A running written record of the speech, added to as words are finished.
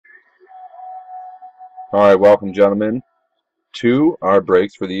All right, welcome, gentlemen, to our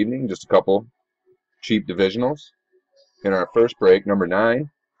breaks for the evening. Just a couple cheap divisionals. In our first break, number 9,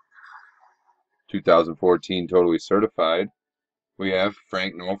 2014 Totally Certified, we have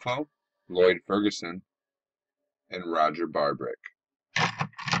Frank Nolfo, Lloyd Ferguson, and Roger Barbrick.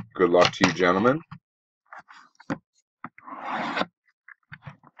 Good luck to you, gentlemen. Let's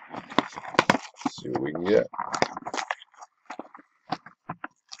see what we can get.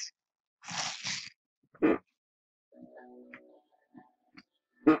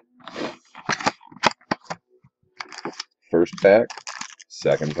 First pack,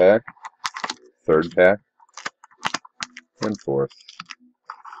 second pack, third pack, and fourth.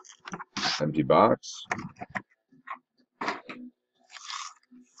 Empty box.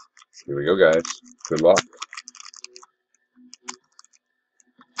 Here we go, guys. Good luck.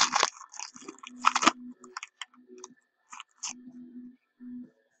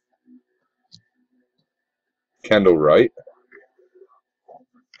 Kendall Wright.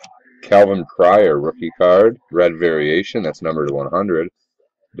 Calvin Pryor, rookie card. Red variation, that's numbered to 100.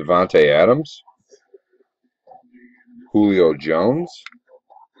 Devontae Adams. Julio Jones.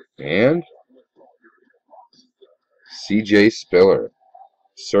 And CJ Spiller.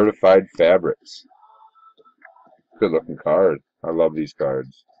 Certified Fabrics. Good looking card. I love these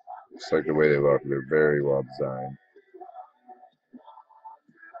cards. Just like the way they look. They're very well designed.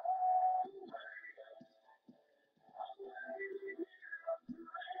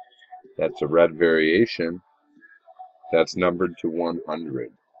 That's a red variation. That's numbered to 100.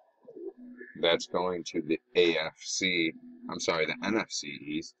 That's going to the NFC. I'm sorry, the NFC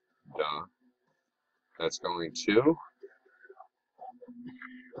East. Duh. That's going to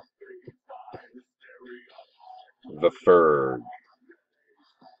the Ferg.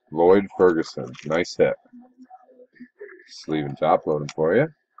 Lloyd Ferguson. Nice hit. Sleeve and top loading for you.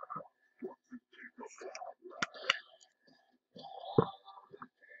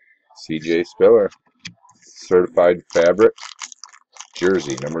 CJ Spiller. Certified Fabric.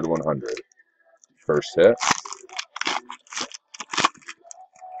 Jersey, numbered 100. First hit.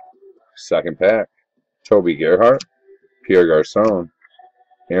 Second pack. Toby Gerhart. Pierre Garcon.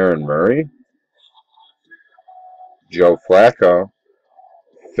 Aaron Murray. Joe Flacco.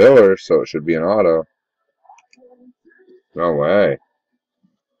 Filler, so it should be an auto. No way.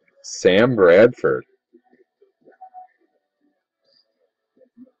 Sam Bradford.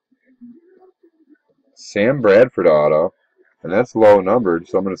 Sam Bradford auto. And that's low numbered,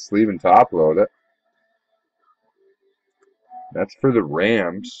 so I'm going to sleeve and top load it. That's for the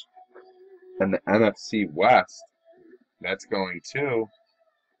Rams. And the NFC West. That's going to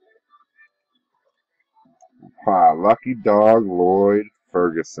lucky dog Lloyd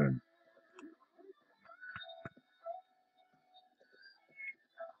Ferguson.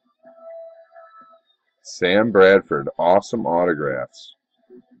 Sam Bradford. Awesome autographs.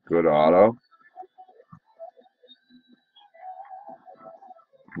 Good auto.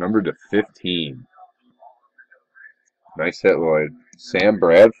 Numbered to 15. Nice hit, Lloyd. Sam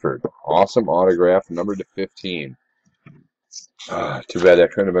Bradford. Awesome autograph. Numbered to 15. Too bad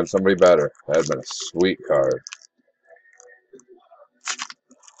that couldn't have been somebody better. That would have been a sweet card.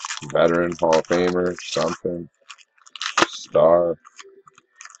 Veteran, Hall of Famer, something. Star.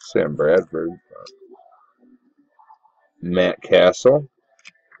 Sam Bradford. Matt Castle.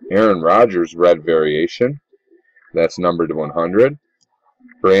 Aaron Rodgers, red variation. That's numbered to 100.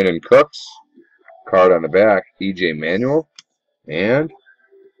 Brandon Cooks. Card on the back. E.J. Manuel. And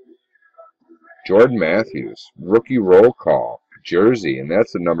Jordan Matthews. Rookie roll call. Jersey. And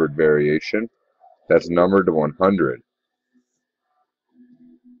that's a numbered variation. That's numbered to 100.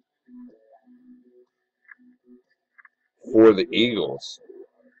 For the Eagles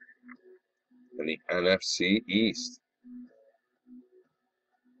in the NFC East,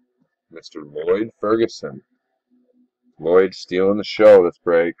 Mr. Lloyd Ferguson. Lloyd stealing the show this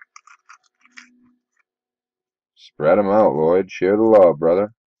break. Spread them out, Lloyd. Share the love,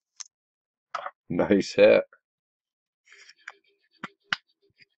 brother. Nice hit.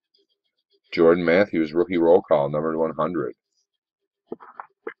 Jordan Matthews, rookie roll call, numbered 100.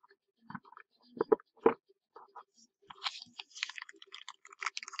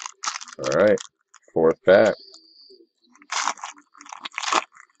 All right, fourth pack.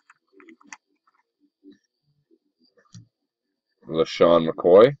 LaShawn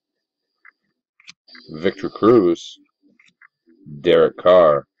McCoy, Victor Cruz, Derek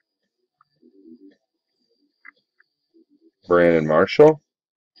Carr, Brandon Marshall.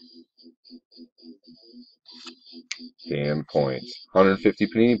 Damn points. 150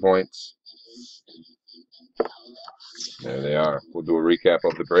 Panini points. There they are. We'll do a recap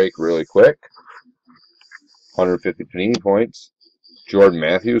of the break really quick. 150 Panini points. Jordan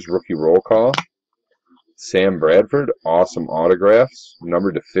Matthews, rookie roll call. Sam Bradford, awesome autographs,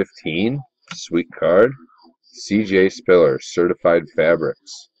 numbered to 15, sweet card. CJ Spiller, certified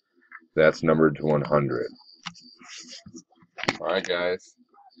fabrics, that's numbered to 100. Alright guys,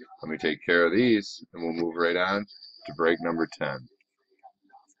 let me take care of these, and we'll move right on to break number 10.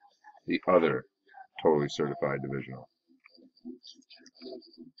 The other totally certified divisional.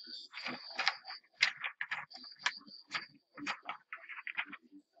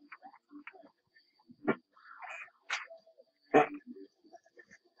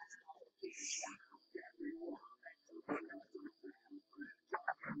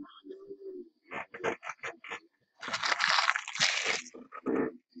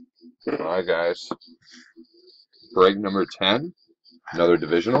 Alright guys, break number 10, another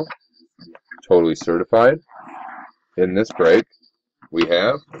divisional, totally certified. In this break, we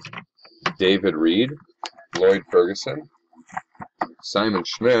have David Reed, Lloyd Ferguson, Simon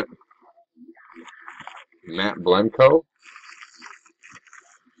Schmidt, Matt Blenko,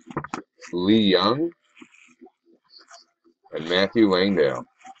 Lee Young, and Matthew Langdale.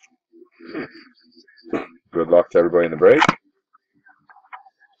 Good luck to everybody in the break.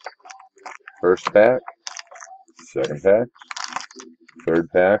 First pack, second pack, third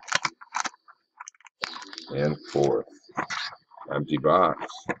pack, and fourth. Empty box.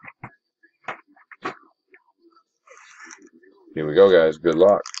 Here we go, guys. Good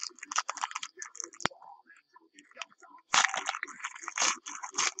luck.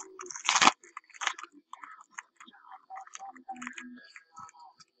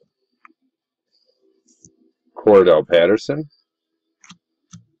 Cordell Patterson,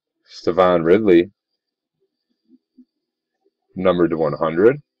 Stevan Ridley, numbered to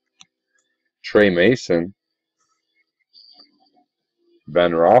 100. Trey Mason,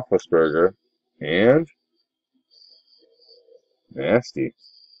 Ben Roethlisberger, and nasty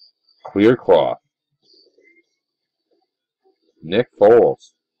clear cloth, Nick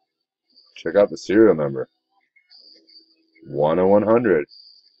Foles. Check out the serial number. 1 of 100.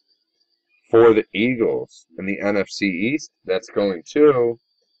 For the Eagles in the NFC East, that's going to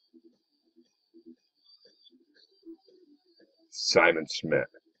Simon Schmidt,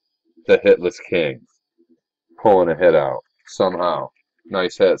 the hitless king, pulling a hit out somehow.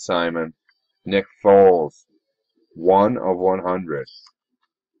 Nice hit, Simon. Nick Foles, 1 of 100.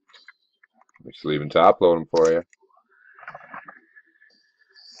 Just leaving top loading for you.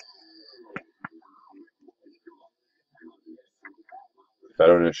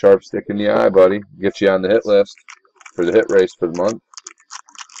 Better than a sharp stick in the eye, buddy. Get you on the hit list for the hit race for the month.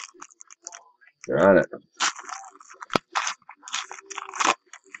 You're on it.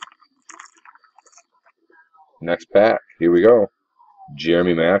 Next pack. Here we go.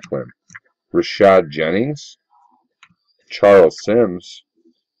 Jeremy Maclin, Rashad Jennings, Charles Sims,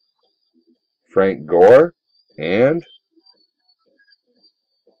 Frank Gore, and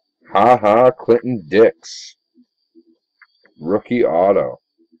Clinton Dix, rookie auto.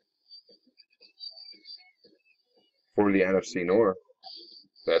 For the NFC North,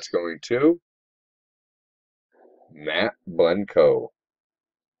 that's going to Matt Blenko.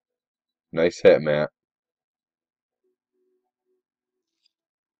 Nice hit, Matt.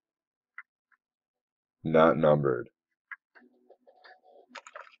 Not numbered.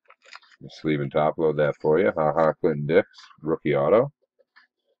 Just leaving top load that for you. Clinton Dix, rookie auto.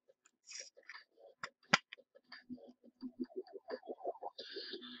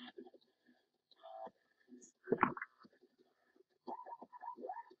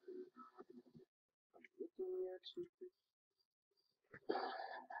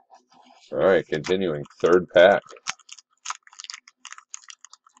 Alright, continuing. Third pack.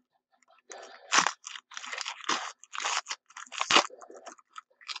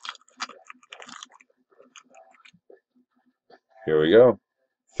 Here we go.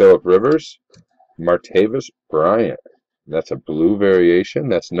 Phillip Rivers, Martavis Bryant. That's a blue variation.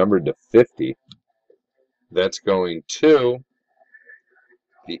 That's numbered to 50. That's going to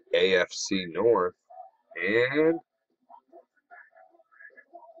the AFC North. And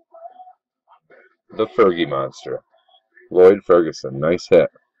the Fergie Monster, Lloyd Ferguson. Nice hit.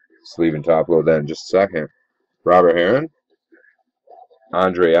 Sleeve and top load that in just a second. Robert Herron,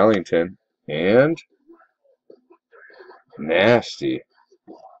 Andre Ellington, and nasty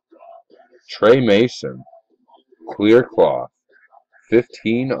Trey Mason, clear cloth,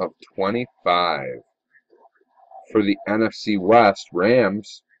 15 of 25. For the NFC West,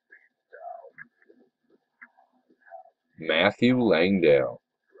 Rams, Matthew Langdale.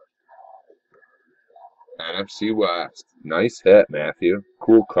 NFC West. Nice hit, Matthew.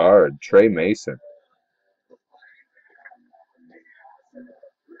 Cool card. Trey Mason.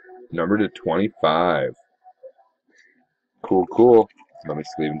 Number to 25. Cool, cool. Let me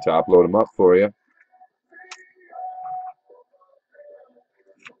sleeve and top load them up for you.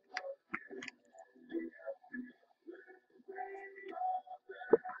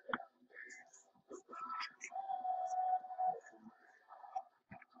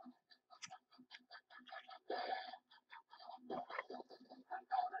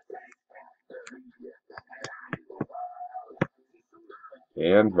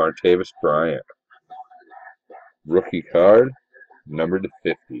 And Martavis Bryant. Rookie card, numbered to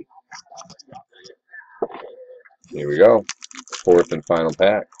 50. Here we go. Fourth and final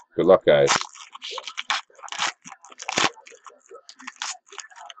pack. Good luck, guys.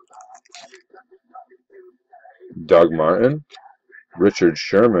 Doug Martin, Richard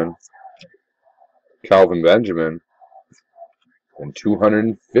Sherman, Calvin Benjamin, and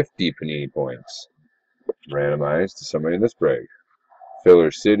 250 Panini points. Randomized to somebody in this break.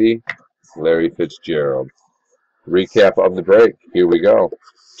 Filler City, Larry Fitzgerald. Recap of the break. Here we go.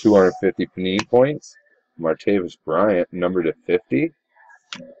 250 Panini points. Martavis Bryant, numbered to 50.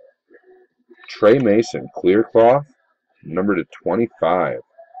 Trey Mason, clear cloth, numbered to 25.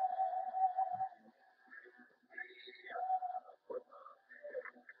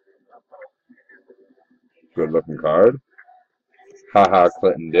 Good looking card. Haha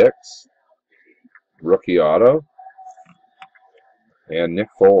Clinton Dix. Rookie auto. And Nick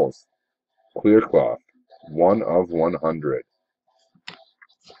Foles. Clear cloth. 1 of 100.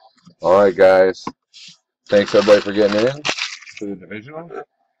 Alright, guys. Thanks everybody for getting in to the divisional.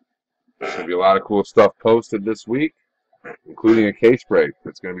 There's going to be a lot of cool stuff posted this week, including a case break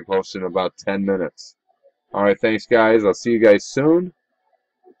that's going to be posted in about 10 minutes. Alright, thanks guys. I'll see you guys soon.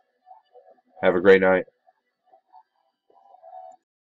 Have a great night.